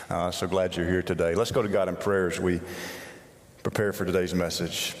So glad you're here today. Let's go to God in prayer as we prepare for today's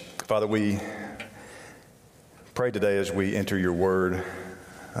message. Father, we pray today as we enter your word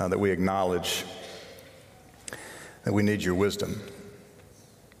that we acknowledge that we need your wisdom.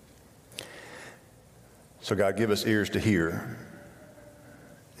 So God, give us ears to hear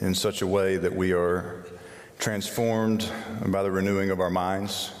in such a way that we are transformed by the renewing of our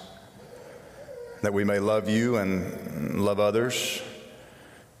minds, that we may love you and love others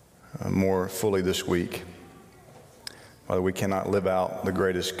more fully this week. Father, we cannot live out the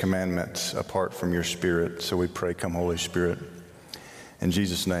greatest commandments apart from your Spirit, so we pray, come Holy Spirit. In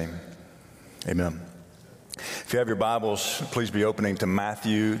Jesus' name, amen. If you have your Bibles, please be opening to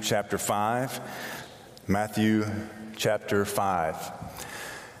Matthew chapter 5. Matthew chapter 5.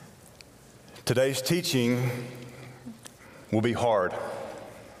 Today's teaching will be hard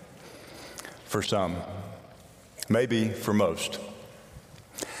for some, maybe for most.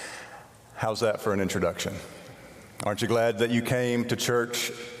 How's that for an introduction? Aren't you glad that you came to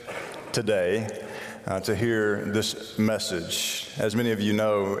church today to hear this message? As many of you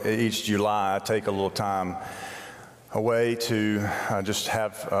know, each July I take a little time away to just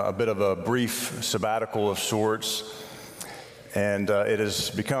have a bit of a brief sabbatical of sorts. And it has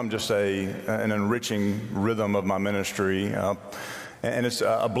become just an enriching rhythm of my ministry. And it's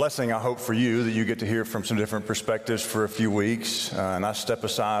a blessing, I hope, for you that you get to hear from some different perspectives for a few weeks. And I step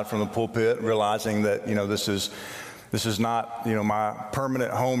aside from the pulpit realizing that, this is not, my permanent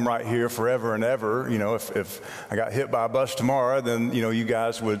home right here forever and ever. If I got hit by a bus tomorrow, then, you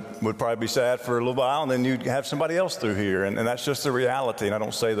guys would probably be sad for a little while, and then you'd have somebody else through here. And that's just the reality. And I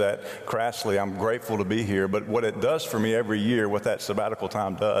don't say that crassly. I'm grateful to be here. But what it does for me every year, what that sabbatical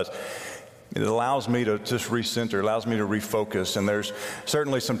time does, it allows me to just recenter, allows me to refocus. And there's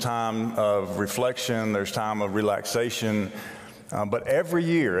certainly some time of reflection. There's time of relaxation. But every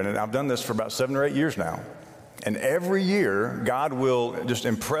year, and I've done this for about 7 or 8 years now, and every year, God will just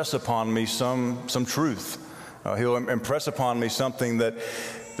impress upon me some truth. He'll impress upon me something that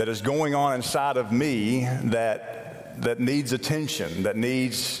is going on inside of me that needs attention, that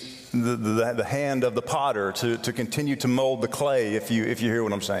needs the hand of the potter to continue to mold the clay, if you hear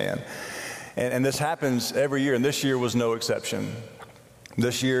what I'm saying. And this happens every year, and this year was no exception.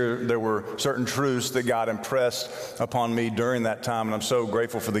 This year, there were certain truths that God impressed upon me during that time, and I'm so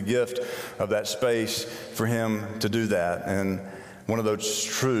grateful for the gift of that space for Him to do that. And one of those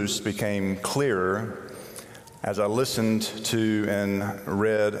truths became clearer as I listened to and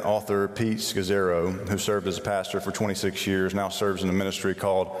read author Pete Scazzero, who served as a pastor for 26 years, now serves in a ministry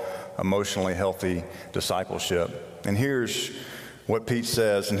called Emotionally Healthy Discipleship. And here's what Pete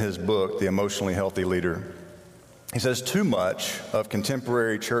says in his book, The Emotionally Healthy Leader. He says, too much of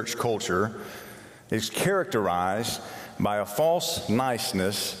contemporary church culture is characterized by a false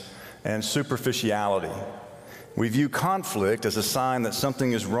niceness and superficiality. We view conflict as a sign that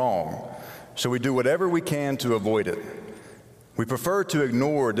something is wrong, so we do whatever we can to avoid it. We prefer to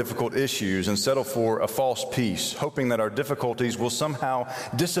ignore difficult issues and settle for a false peace, hoping that our difficulties will somehow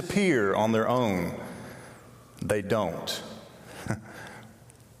disappear on their own. They don't.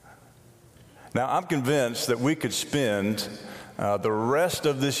 Now, I'm convinced that we could spend the rest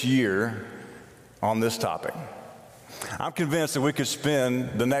of this year on this topic. I'm convinced that we could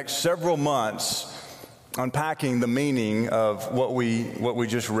spend the next several months unpacking the meaning of what we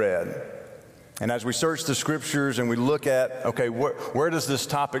just read. And as we search the scriptures and we look at, okay, where does this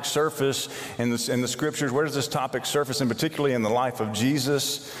topic surface in the scriptures? Where does this topic surface, and particularly in the life of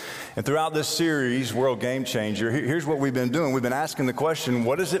Jesus? And throughout this series, World Game Changer, here's what we've been doing. We've been asking the question,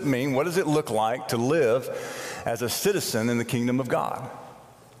 what does it mean? What does it look like to live as a citizen in the kingdom of God?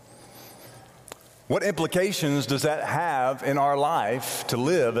 What implications does that have in our life to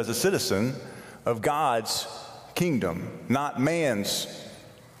live as a citizen of God's kingdom, not man's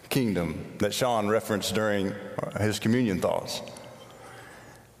kingdom that Sean referenced during his communion thoughts?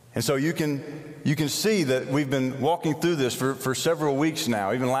 And so you can see that we've been walking through this for several weeks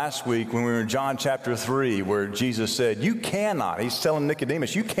now. Even last week when we were in John chapter 3, where Jesus said, he's telling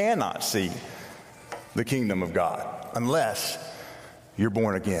Nicodemus, you cannot see the kingdom of God unless you're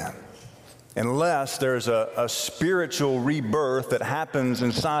born again. Unless there's a spiritual rebirth that happens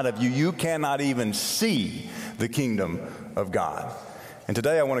inside of you, you cannot even see the kingdom of God. And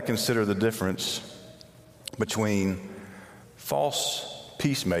today I want to consider the difference between false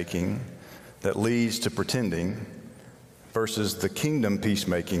peacemaking that leads to pretending versus the kingdom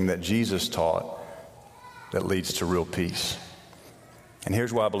peacemaking that Jesus taught that leads to real peace. And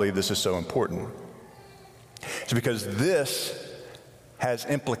here's why I believe this is so important. It's because this has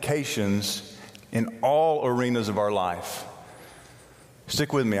implications in all arenas of our life.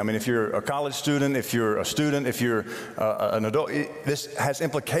 Stick with me. I mean, if you're a college student, if you're a student, if you're an adult, this has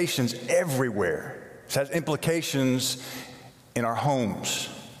implications everywhere. This has implications in our homes.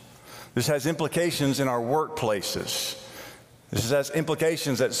 This has implications in our workplaces. This has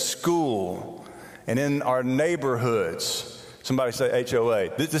implications at school and in our neighborhoods. Somebody say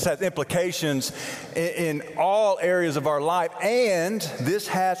HOA. This has implications in all areas of our life, and this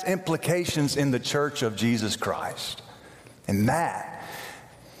has implications in the church of Jesus Christ. And that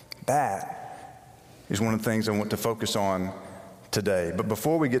is one of the things I want to focus on today. But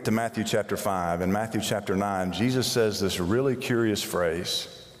before we get to Matthew chapter 5 and Matthew chapter 9, Jesus says this really curious phrase.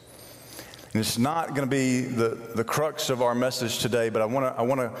 And it's not going to be the crux of our message today, but I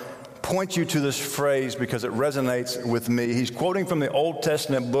want to point you to this phrase because it resonates with me. He's quoting from the Old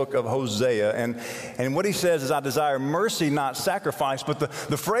Testament book of Hosea, and what he says is, I desire mercy, not sacrifice. But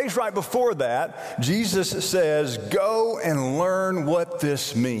the phrase right before that, Jesus says, go and learn what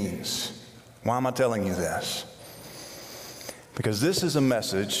this means. Why am I telling you this? Because this is a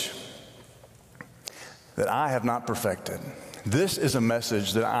message that I have not perfected. This is a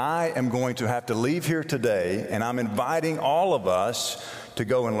message that I am going to have to leave here today, and I'm inviting all of us to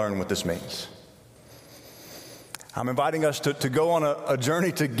go and learn what this means. I'm inviting us to go on a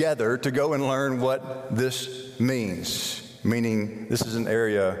journey together to go and learn what this means, meaning this is an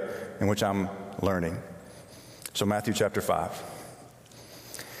area in which I'm learning. So Matthew chapter 5.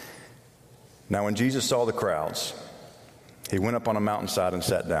 Now when Jesus saw the crowds, he went up on a mountainside and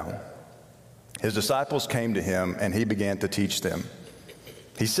sat down. His disciples came to him, and he began to teach them.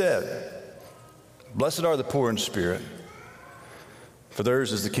 He said, blessed are the poor in spirit, for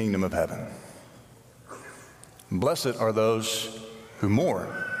theirs is the kingdom of heaven. Blessed are those who mourn,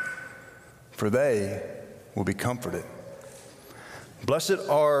 for they will be comforted. Blessed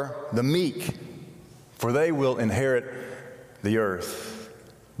are the meek, for they will inherit the earth.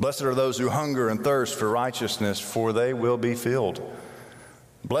 Blessed are those who hunger and thirst for righteousness, for they will be filled.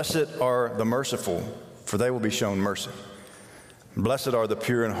 Blessed are the merciful, for they will be shown mercy. Blessed are the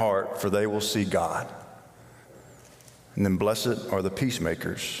pure in heart, for they will see God. And then blessed are the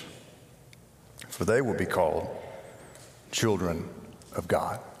peacemakers, for they will be called children of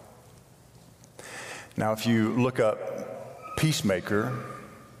God. Now, if you look up peacemaker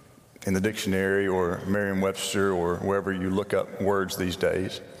in the dictionary or Merriam-Webster or wherever you look up words these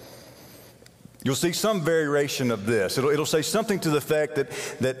days, you'll see some variation of this. It'll say something to the effect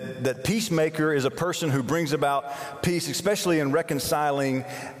that peacemaker is a person who brings about peace, especially in reconciling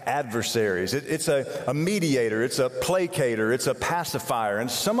adversaries. It's a mediator, it's a placator, it's a pacifier.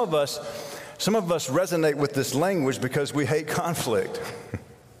 And some of us resonate with this language because we hate conflict.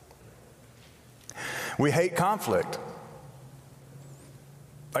 We hate conflict.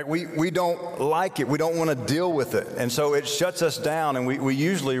 Like we don't like it. We don't want to deal with it. And so it shuts us down, and we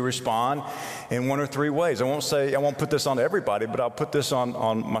usually respond in one or three ways. I won't put this on everybody, but I'll put this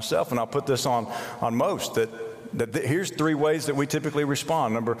on myself, and I'll put this on most. That here's three ways that we typically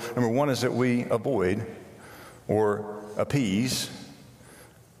respond. Number one is that we avoid or appease.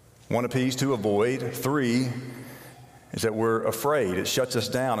 One, appease. Two, avoid. Three is that we're afraid. It shuts us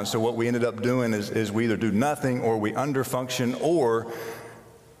down. And so what we ended up doing is we either do nothing, or we underfunction, or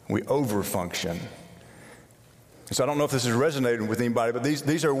we overfunction. So I don't know if this is resonating with anybody, but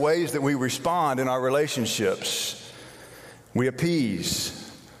these are ways that we respond in our relationships. We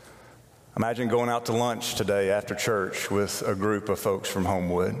appease. Imagine going out to lunch today after church with a group of folks from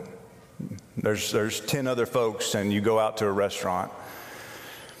Homewood. There's 10 other folks, and you go out to a restaurant.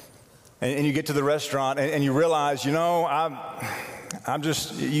 And you get to the restaurant, and you realize, you kind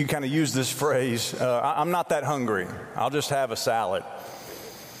of use this phrase, I'm not that hungry. I'll just have a salad.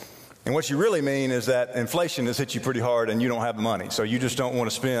 And what you really mean is that inflation has hit you pretty hard and you don't have the money. So you just don't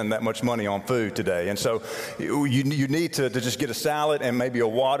want to spend that much money on food today. And so you need to just get a salad and maybe a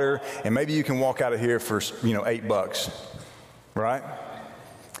water, and maybe you can walk out of here for, $8, right?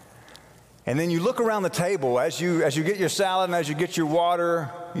 And then you look around the table as you get your salad and as you get your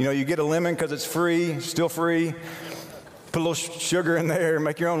water, you get a lemon because it's free, still free. Put a little sugar in there,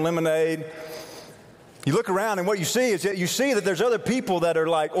 make your own lemonade. You look around, and what you see is that there's other people that are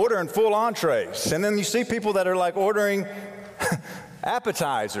like ordering full entrees. And then you see people that are like ordering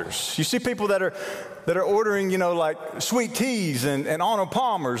appetizers. You see people that are ordering, like sweet teas and Arnold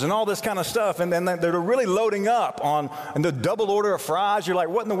Palmers and all this kind of stuff. And then they're really loading up on the double order of fries. You're like,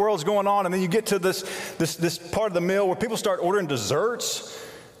 what in the world's going on? And then you get to this part of the meal where people start ordering desserts.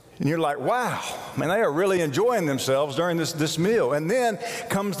 And you're like, wow, man, they are really enjoying themselves during this meal. And then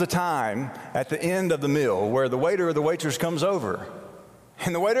comes the time at the end of the meal where the waiter or the waitress comes over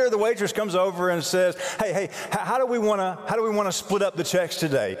And the waiter or the waitress comes over and says, hey, how do we want to split up the checks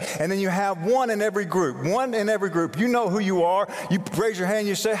today? And then you have one in every group. You know who you are. You raise your hand,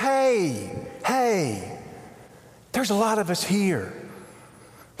 you say, hey, there's a lot of us here.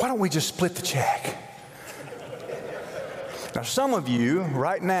 Why don't we just split the check? Now, some of you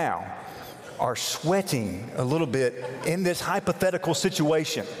right now are sweating a little bit in this hypothetical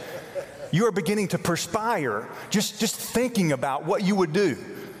situation. You are beginning to perspire just thinking about what you would do.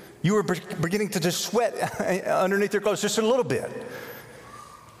 You are beginning to just sweat underneath your clothes just a little bit.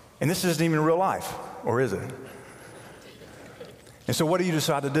 And this isn't even real life, or is it? And so what do you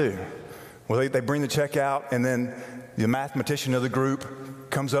decide to do? Well, they bring the check out, and then the mathematician of the group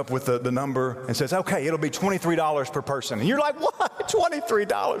comes up with the number and says, okay, it'll be $23 per person. And you're like, what?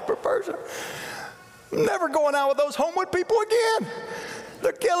 $23 per person? I'm never going out with those Homewood people again.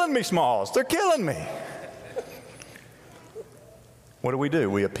 They're killing me, Smalls. They're killing me. What do?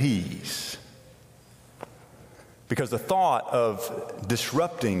 We appease. Because the thought of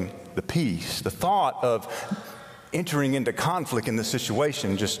disrupting the peace, the thought of entering into conflict in this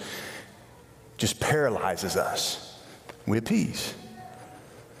situation just paralyzes us. We appease.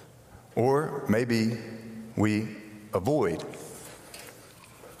 Or maybe we avoid.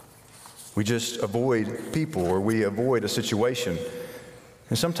 We just avoid people, or we avoid a situation.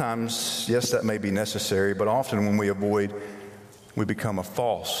 And sometimes, yes, that may be necessary, but often when we avoid, we become a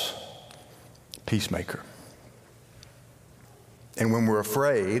false peacemaker. And when we're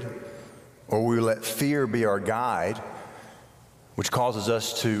afraid, or we let fear be our guide, which causes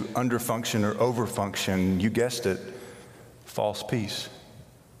us to underfunction or overfunction, you guessed it, false peace.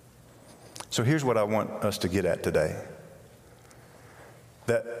 So here's what I want us to get at today.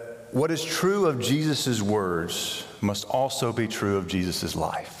 That what is true of Jesus' words must also be true of Jesus'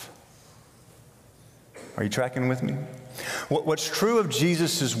 life. Are you tracking with me? What's true of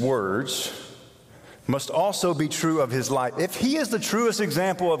Jesus' words must also be true of his life. If he is the truest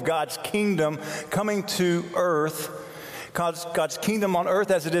example of God's kingdom coming to earth, God's kingdom on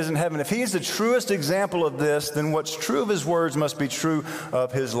earth as it is in heaven, if he is the truest example of this, then what's true of his words must be true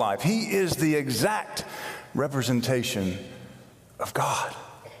of his life. He is the exact representation of God.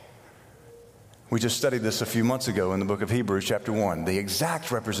 We just studied this a few months ago in the book of Hebrews, chapter 1, the exact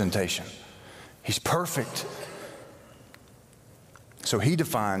representation. He's perfect. So he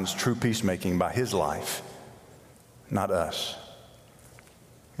defines true peacemaking by his life, not us.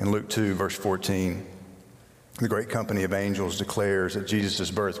 In Luke 2, verse 14, the great company of angels declares at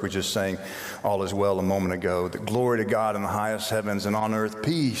Jesus' birth, we just sang all is well a moment ago, that glory to God in the highest heavens, and on earth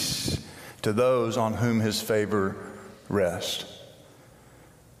peace to those on whom his favor rests.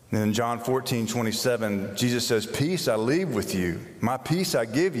 And in John 14:27, Jesus says, peace I leave with you. My peace I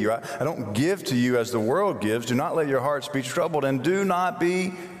give you. I don't give to you as the world gives. Do not let your hearts be troubled, and do not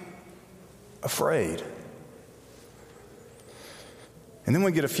be afraid. And then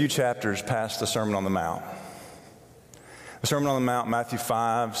we get a few chapters past the Sermon on the Mount. The Sermon on the Mount, Matthew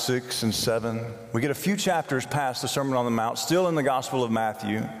 5, 6, and 7. We get a few chapters past the Sermon on the Mount, still in the Gospel of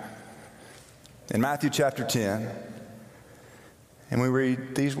Matthew. In Matthew chapter 10, and we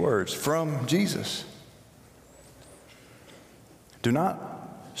read these words from Jesus. Do not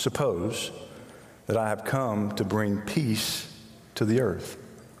suppose that I have come to bring peace to the earth.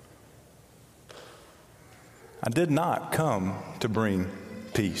 I did not come to bring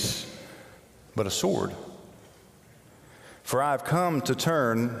peace, but a sword. For I have come to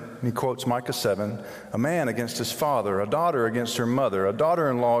turn, he quotes Micah 7, a man against his father, a daughter against her mother, a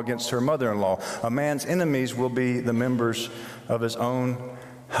daughter-in-law against her mother-in-law. A man's enemies will be the members of his own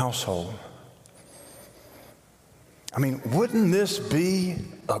household. I mean, wouldn't this be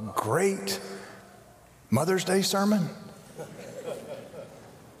a great Mother's Day sermon?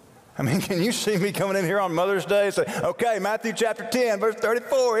 I mean, can you see me coming in here on Mother's Day and say, okay, Matthew chapter 10, verse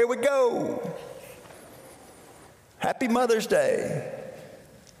 34, here we go. Happy Mother's Day.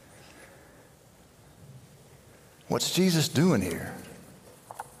 What's Jesus doing here?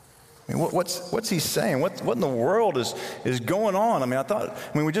 I mean, what's he saying? What in the world is going on? I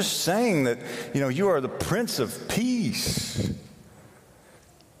mean, we just sang that, you are the Prince of Peace.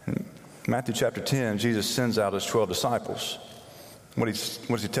 In Matthew chapter 10, Jesus sends out his 12 disciples. What does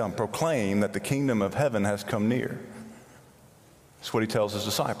he tell them? Proclaim that the kingdom of heaven has come near. That's what he tells his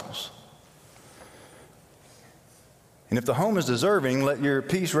disciples. And if the home is deserving, let your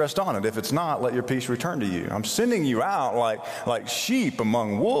peace rest on it. If it's not, let your peace return to you. I'm sending you out like sheep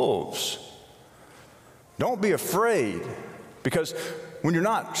among wolves. Don't be afraid, because when you're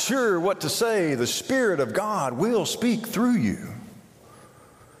not sure what to say, the Spirit of God will speak through you.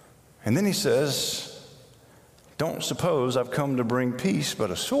 And then he says, don't suppose I've come to bring peace but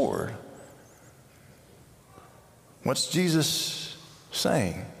a sword. What's Jesus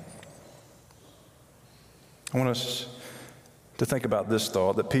saying? I want us to think about this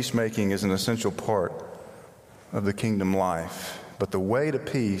thought, that peacemaking is an essential part of the kingdom life. But the way to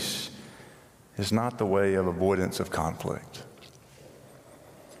peace is not the way of avoidance of conflict.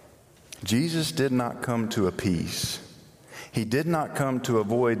 Jesus did not come to appease. He did not come to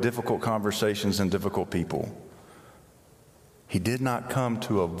avoid difficult conversations and difficult people. He did not come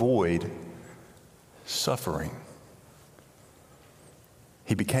to avoid suffering.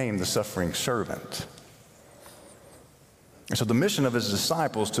 He became the suffering servant. And so the mission of his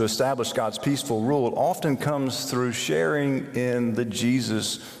disciples to establish God's peaceful rule often comes through sharing in the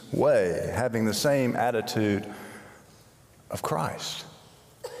Jesus way, having the same attitude of Christ.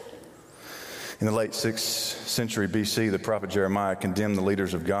 In the late 6th century BC, the prophet Jeremiah condemned the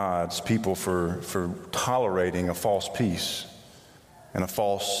leaders of God's people for tolerating a false peace and a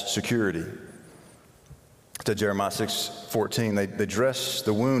false security. To Jeremiah 6:14, they dress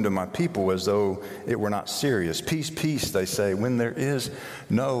the wound of my people as though it were not serious. Peace, peace, they say, when there is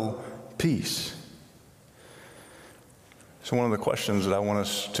no peace. So one of the questions that I want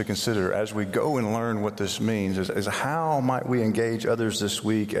us to consider as we go and learn what this means is how might we engage others this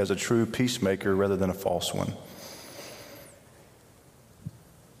week as a true peacemaker rather than a false one?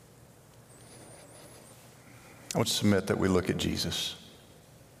 I would submit that we look at Jesus.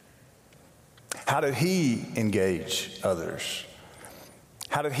 How did he engage others?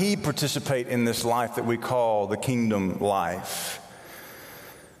 How did he participate in this life that we call the kingdom life?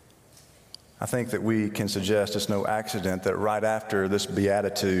 I think that we can suggest it's no accident that right after this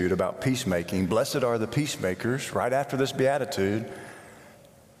beatitude about peacemaking, blessed are the peacemakers, right after this beatitude,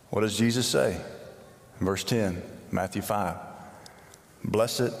 what does Jesus say? Verse 10, Matthew 5.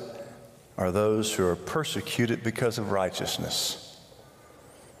 Blessed are those who are persecuted because of righteousness,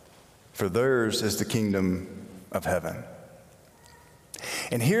 for theirs is the kingdom of heaven.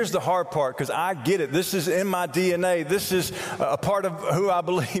 And here's the hard part, because I get it. This is in my DNA. This is a part of who I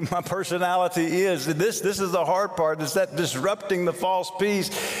believe my personality is. This is the hard part, is that disrupting the false peace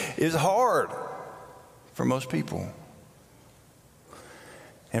is hard for most people.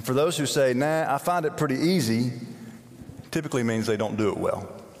 And for those who say, nah, I find it pretty easy, typically means they don't do it well.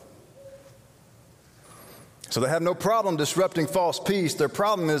 So they have no problem disrupting false peace. Their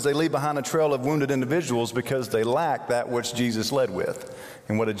problem is they leave behind a trail of wounded individuals because they lack that which Jesus led with.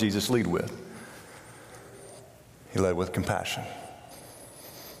 And what did Jesus lead with? He led with compassion.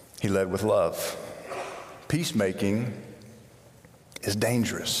 He led with love. Peacemaking is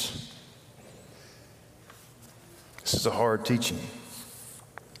dangerous. This is a hard teaching.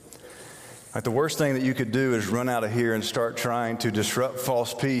 Like the worst thing that you could do is run out of here and start trying to disrupt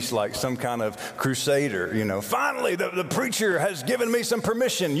false peace like some kind of crusader. You know, finally the preacher has given me some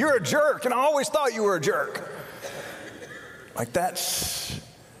permission. You're a jerk, and I always thought you were a jerk. Like that's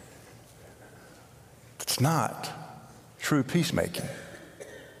not true peacemaking.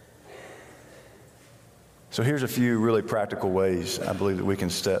 So here's a few really practical ways I believe that we can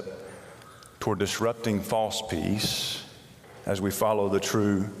step toward disrupting false peace as we follow the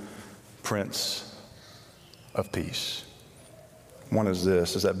true Prince of Peace. One is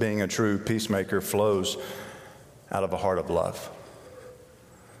this, is that being a true peacemaker flows out of a heart of love.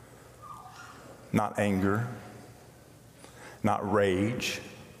 Not anger, not rage.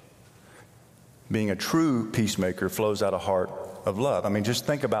 Being a true peacemaker flows out of a heart of love. I mean, just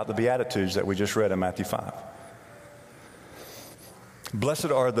think about the Beatitudes that we just read in Matthew 5. Blessed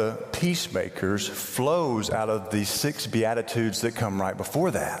are the peacemakers flows out of the 6 Beatitudes that come right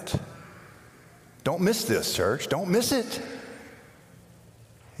before that. Don't miss this, church. Don't miss it.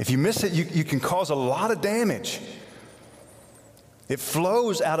 If you miss it, you can cause a lot of damage. It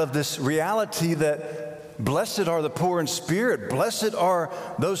flows out of this reality that blessed are the poor in spirit, blessed are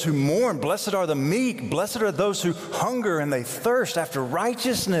those who mourn, blessed are the meek, blessed are those who hunger and they thirst after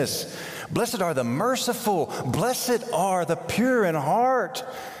righteousness, blessed are the merciful, blessed are the pure in heart.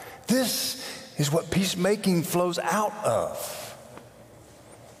 This is what peacemaking flows out of.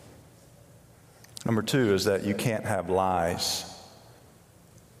 Number 2 is that you can't have lies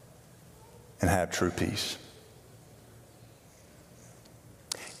and have true peace.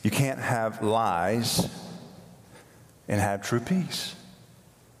 You can't have lies and have true peace.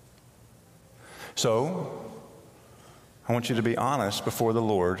 So, I want you to be honest before the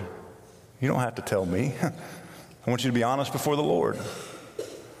Lord. You don't have to tell me. I want you to be honest before the Lord.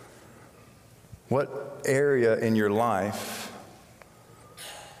 What area in your life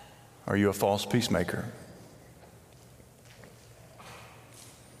are you a false peacemaker?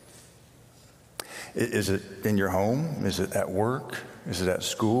 Is it in your home? Is it at work? Is it at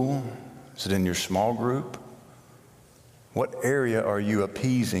school? Is it in your small group? What area are you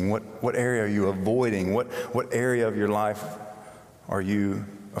appeasing? What area are you avoiding? What area of your life are you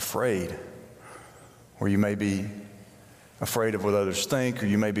afraid? Or you may be afraid of what others think, or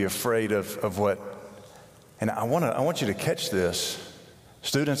you may be afraid of what. And I want you to catch this.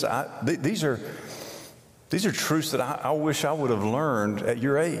 Students, these are truths that I wish I would have learned at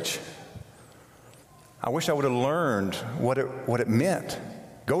your age. I wish I would have learned what it meant.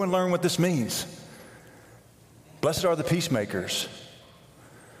 Go and learn what this means. Blessed are the peacemakers,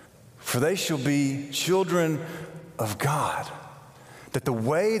 for they shall be children of God. That the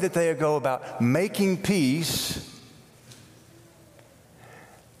way that they go about making peace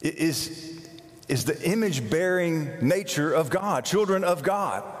is the image-bearing nature of God, children of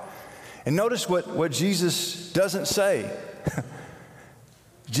God. And notice what Jesus doesn't say.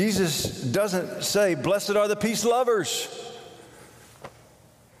 Jesus doesn't say, blessed are the peace lovers.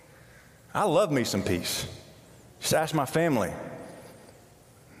 I love me some peace. Just ask my family.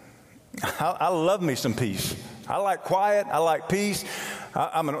 I love me some peace. I like quiet. I like peace.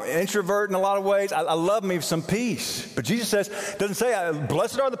 I'm an introvert in a lot of ways. I love me some peace. But Jesus doesn't say,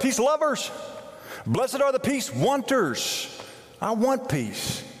 blessed are the peace lovers. Blessed are the peace wanters. I want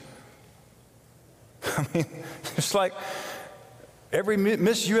peace. I mean, it's like every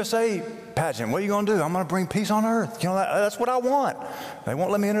Miss USA pageant. What are you going to do? I'm going to bring peace on earth. You know, that's what I want. They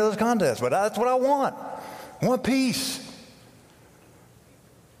won't let me enter those contests, but that's what I want. I want peace.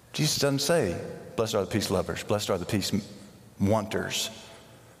 Jesus doesn't say, blessed are the peace lovers. Blessed are the peace wanters.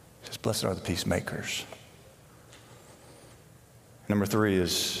 He says, blessed are the peacemakers. Number 3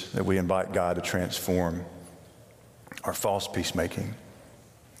 is that we invite God to transform our false peacemaking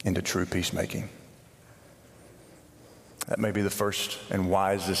into true peacemaking. That may be the first and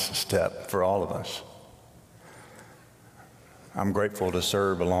wisest step for all of us. I'm grateful to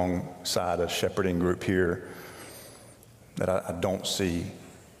serve alongside a shepherding group here that I don't see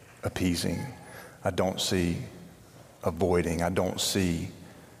appeasing. I don't see avoiding. I don't see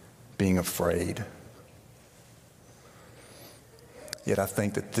being afraid. Yet I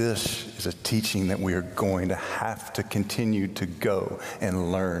think that this is a teaching that we are going to have to continue to go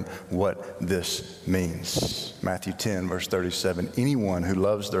and learn what this means. Matthew 10, verse 37, anyone who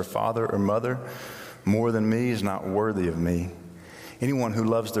loves their father or mother more than me is not worthy of me. Anyone who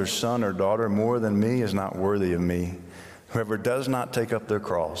loves their son or daughter more than me is not worthy of me. Whoever does not take up their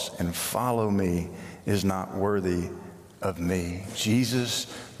cross and follow me is not worthy of me. Jesus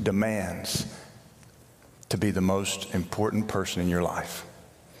demands to be the most important person in your life.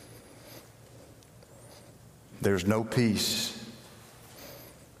 There's no peace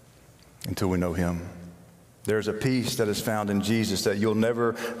until we know him. There's a peace that is found in Jesus that you'll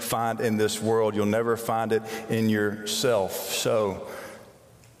never find in this world. You'll never find it in yourself. So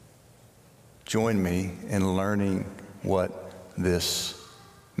join me in learning what this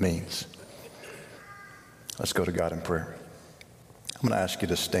means. Let's go to God in prayer. I'm going to ask you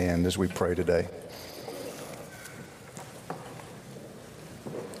to stand as we pray today.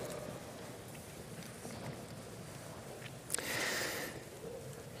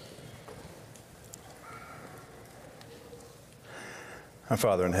 Our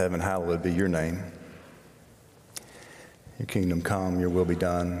Father in heaven, hallowed be your name. Your kingdom come, your will be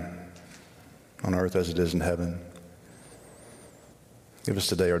done on earth as it is in heaven. Give us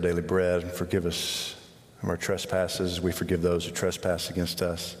today our daily bread and forgive us of our trespasses. We forgive those who trespass against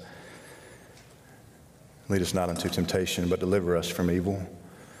us. Lead us not into temptation, but deliver us from evil.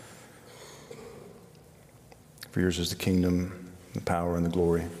 For yours is the kingdom, the power, and the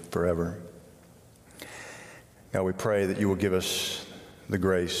glory forever. God, we pray that you will give us the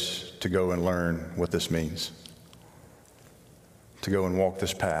grace to go and learn what this means, to go and walk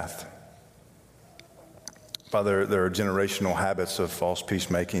this path. Father, there are generational habits of false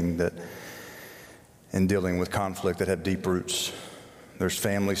peacemaking that, in dealing with conflict, that have deep roots. There's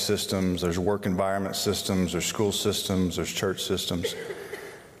family systems, there's work environment systems, there's school systems, there's church systems,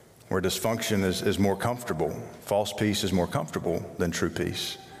 where dysfunction is more comfortable. False peace is more comfortable than true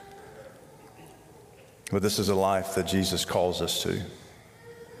peace. But this is a life that Jesus calls us to.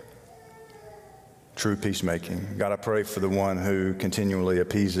 True peacemaking. God, I pray for the one who continually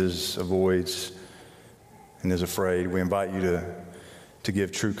appeases, avoids, and is afraid. We invite you to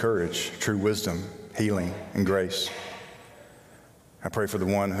give true courage, true wisdom, healing, and grace. I pray for the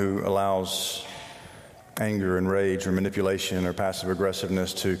one who allows anger and rage or manipulation or passive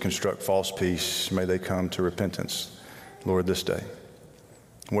aggressiveness to construct false peace. May they come to repentance, Lord, this day.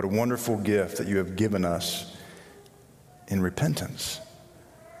 What a wonderful gift that you have given us in repentance.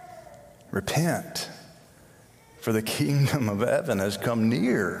 Repent. for the kingdom of heaven has come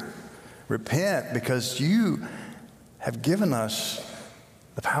near. Repent, because you have given us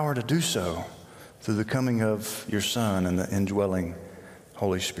the power to do so through the coming of your Son and the indwelling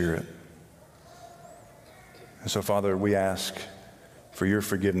Holy Spirit. And so, Father, we ask for your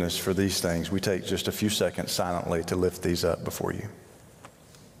forgiveness for these things. We take just a few seconds silently to lift these up before you.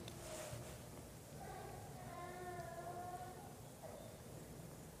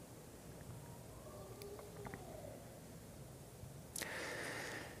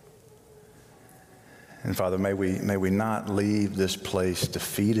 And Father, may we not leave this place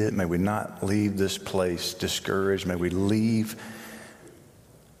defeated. May we not leave this place discouraged. May we leave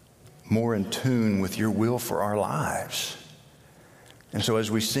more in tune with your will for our lives. And so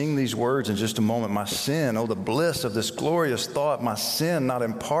as we sing these words in just a moment, my sin, oh, the bliss of this glorious thought, my sin, not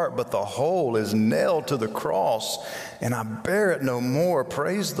in part, but the whole, is nailed to the cross, and I bear it no more.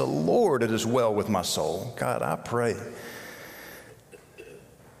 Praise the Lord, it is well with my soul. God, I pray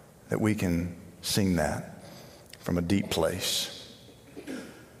that we can sing that from a deep place.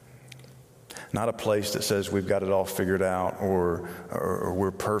 Not a place that says we've got it all figured out or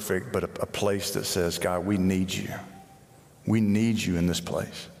we're perfect, but a place that says, God, we need you. We need you in this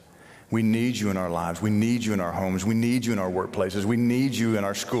place. We need you in our lives. We need you in our homes. We need you in our workplaces. We need you in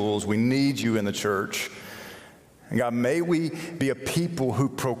our schools. We need you in the church. And God, may we be a people who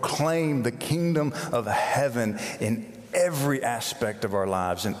proclaim the kingdom of heaven in every aspect of our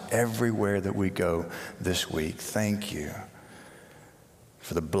lives and everywhere that we go this week. Thank you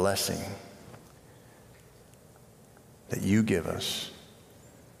for the blessing that you give us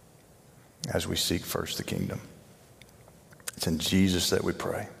as we seek first the kingdom. It's in Jesus that we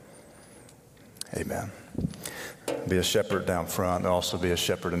pray. Amen. Be a shepherd down front. Also be a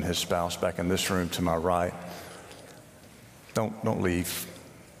shepherd and his spouse back in this room to my right. Don't leave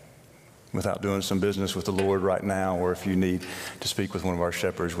without doing some business with the Lord right now, or if you need to speak with one of our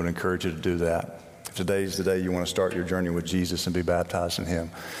shepherds, we'd encourage you to do that. If today's the day you want to start your journey with Jesus and be baptized in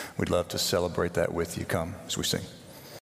him, we'd love to celebrate that with you. Come as we sing.